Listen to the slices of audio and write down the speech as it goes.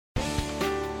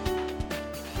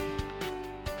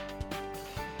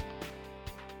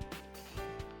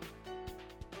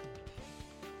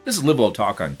This is Live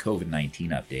Talk on COVID-19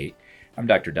 update. I'm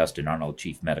Dr. Dustin Arnold,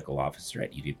 Chief Medical Officer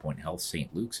at UV Point Health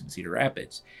St. Luke's in Cedar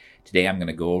Rapids. Today I'm going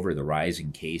to go over the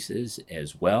rising cases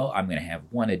as well. I'm going to have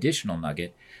one additional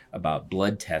nugget about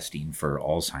blood testing for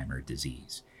Alzheimer's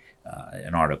disease,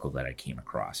 an article that I came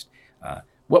across.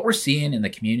 What we're seeing in the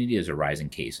community is a rise in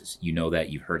cases. You know that.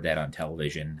 You've heard that on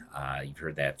television. You've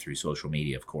heard that through social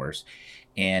media, of course.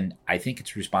 And I think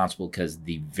it's responsible because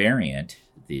the variant,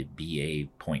 the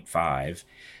BA.5,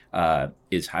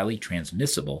 is highly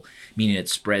transmissible, meaning it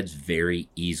spreads very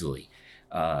easily.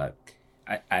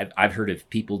 I've heard of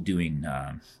people doing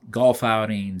golf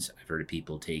outings. I've heard of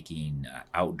people taking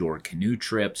outdoor canoe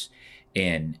trips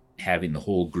and having the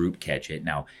whole group catch it.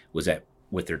 Now, was that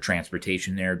with their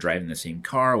transportation there, driving the same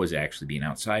car? Was it actually being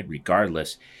outside?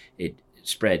 Regardless, it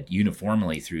spread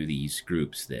uniformly through these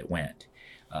groups that went.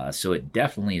 So it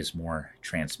definitely is more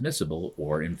transmissible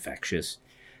or infectious.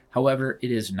 However, it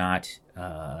is not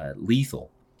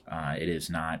lethal. It's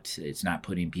not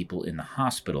putting people in the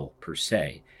hospital per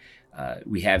se.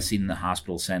 We have seen the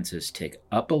hospital census tick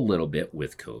up a little bit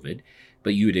with COVID,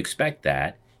 but you would expect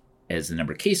that as the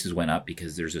number of cases went up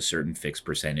because there's a certain fixed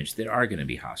percentage that are going to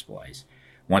be hospitalized.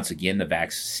 Once again, the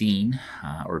vaccine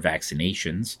or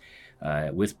vaccinations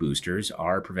with boosters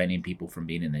are preventing people from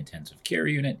being in the intensive care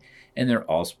unit, and they're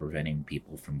also preventing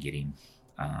people from getting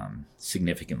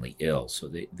significantly ill. So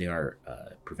they are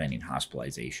preventing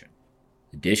hospitalization.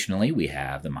 Additionally, we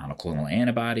have the monoclonal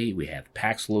antibody, we have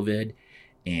Paxlovid,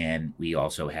 and we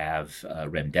also have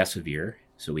remdesivir.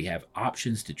 So we have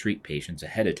options to treat patients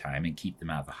ahead of time and keep them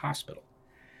out of the hospital.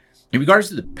 In regards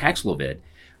to the Paxlovid,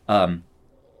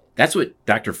 that's what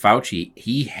Dr. Fauci,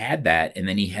 he had that, and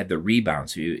then he had the rebound.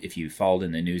 So if you followed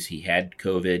in the news, he had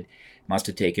COVID, must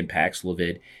have taken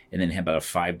Paxlovid, and then had about a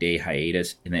 5-day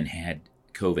hiatus, and then had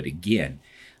COVID again.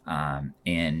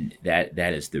 And that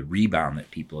is the rebound that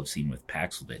people have seen with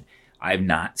Paxlovid. I've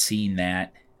not seen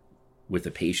that with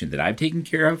a patient that I've taken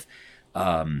care of.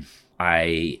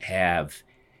 I have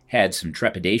had some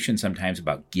trepidation sometimes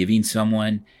about giving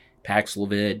someone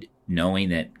Paxlovid, knowing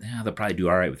that they'll probably do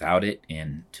all right without it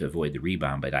and to avoid the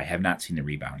rebound, but I have not seen the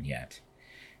rebound yet.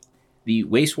 The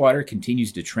wastewater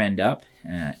continues to trend up,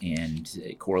 and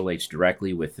it correlates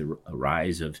directly with the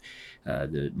rise of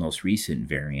the most recent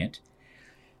variant.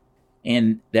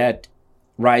 And that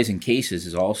rise in cases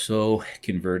is also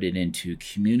converted into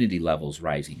community levels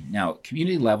rising. Now,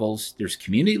 community levels, there's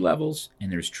community levels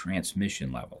and there's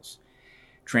transmission levels.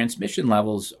 Transmission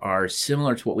levels are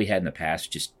similar to what we had in the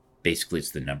past, just basically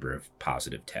it's the number of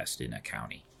positive tests in a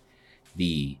county.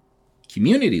 The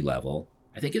community level,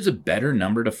 I think, is a better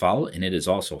number to follow, and it is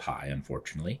also high,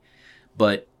 unfortunately,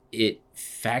 but it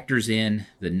factors in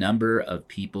the number of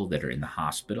people that are in the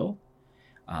hospital,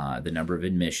 the number of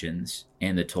admissions,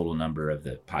 and the total number of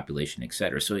the population, et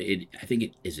cetera. So I think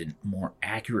it is a more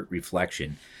accurate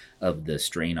reflection of the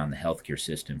strain on the healthcare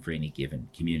system for any given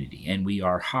community. And we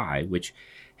are high, which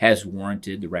has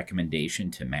warranted the recommendation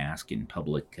to mask in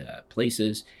public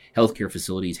places. Healthcare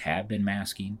facilities have been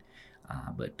masking,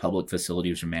 but public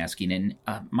facilities are masking. And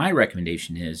my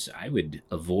recommendation is I would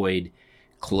avoid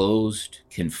closed,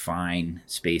 confined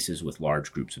spaces with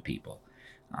large groups of people,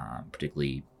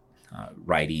 particularly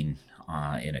riding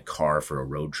in a car for a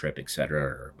road trip, et cetera,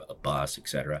 or a bus, et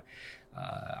cetera.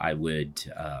 I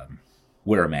would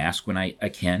wear a mask when I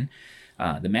can.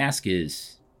 The mask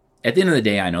is, at the end of the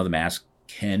day, I know the mask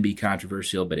can be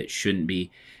controversial, but it shouldn't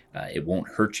be. It won't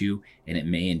hurt you, and it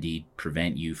may indeed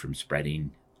prevent you from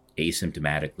spreading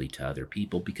asymptomatically to other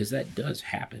people, because that does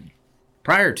happen.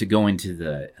 Prior to going to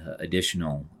the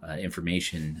additional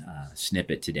information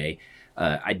snippet today,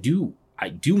 I do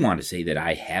want to say that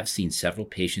I have seen several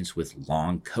patients with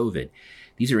long COVID.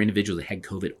 These are individuals that had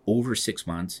COVID over 6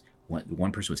 months.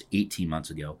 One person was 18 months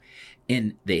ago,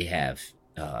 and they have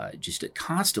just a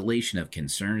constellation of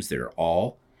concerns that are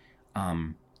all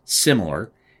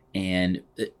similar and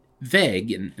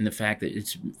vague in the fact that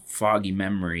it's foggy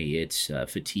memory, it's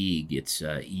fatigue, it's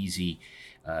easy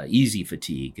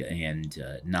fatigue, and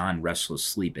non-restless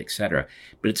sleep, etc.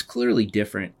 But it's clearly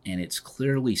different, and it's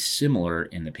clearly similar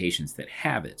in the patients that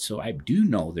have it. So I do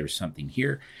know there's something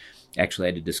here. Actually,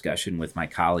 I had a discussion with my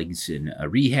colleagues in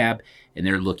rehab, and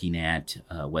they're looking at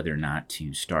whether or not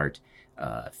to start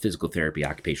physical therapy,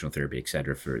 occupational therapy,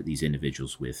 etc. for these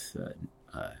individuals with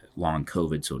long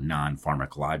COVID, so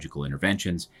non-pharmacological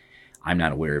interventions. I'm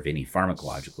not aware of any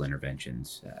pharmacological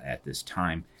interventions at this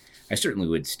time. I certainly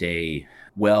would stay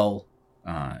well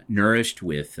nourished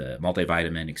with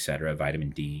multivitamin, etc.,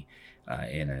 vitamin D,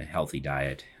 and a healthy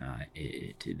diet,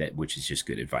 which is just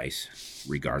good advice,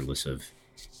 regardless of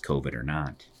COVID or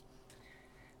not.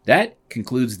 That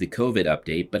concludes the COVID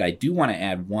update, but I do want to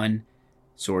add one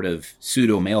sort of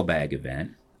pseudo mailbag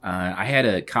event. I had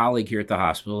a colleague here at the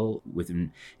hospital with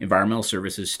environmental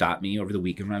services stop me over the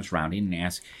weekend when I was rounding and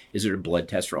ask, is there a blood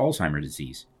test for Alzheimer's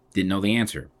disease? Didn't know the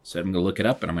answer. So I'm going to look it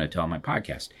up and I'm going to tell on my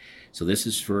podcast. So this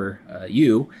is for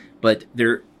you, but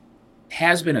there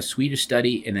has been a Swedish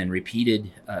study and then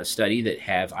repeated study that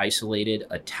have isolated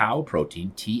a tau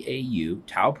protein, T-A-U,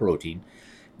 tau protein,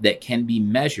 that can be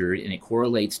measured, and it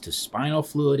correlates to spinal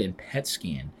fluid and PET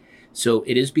scan. So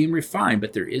it is being refined,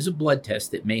 but there is a blood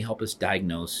test that may help us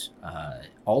diagnose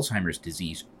Alzheimer's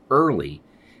disease early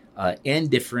and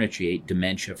differentiate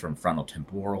dementia from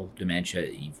frontotemporal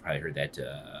dementia. You've probably heard that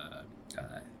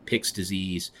Pick's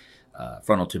disease,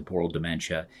 frontotemporal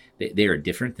dementia. They are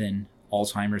different than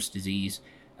Alzheimer's disease,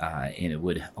 and it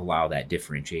would allow that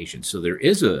differentiation. So there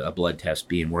is a blood test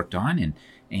being worked on,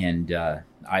 and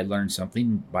I learned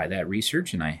something by that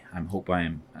research, and I hope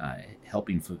I'm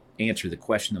helping answer the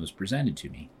question that was presented to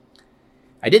me.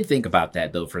 I did think about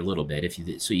that, though, for a little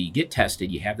bit. So you get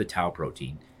tested, you have the tau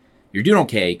protein. You're doing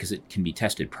okay because it can be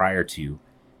tested prior to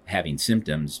having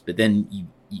symptoms, but then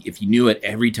if you knew it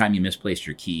every time you misplaced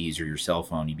your keys or your cell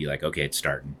phone, you'd be like, okay, it's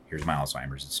starting. Here's my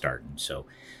Alzheimer's, it's starting. So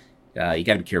you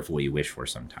got to be careful what you wish for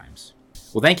sometimes.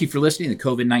 Well, thank you for listening to the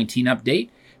COVID-19 update.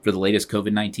 For the latest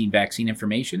COVID-19 vaccine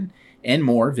information and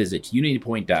more, visit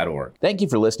unitypoint.org. Thank you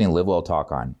for listening to Live Well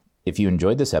Talk On. If you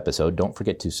enjoyed this episode, don't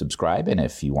forget to subscribe. And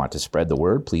if you want to spread the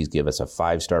word, please give us a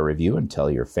 5-star review and tell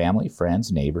your family,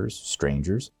 friends, neighbors,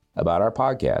 strangers about our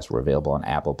podcast. We're available on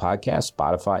Apple Podcasts,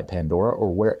 Spotify, Pandora,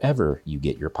 or wherever you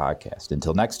get your podcast.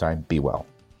 Until next time, be well.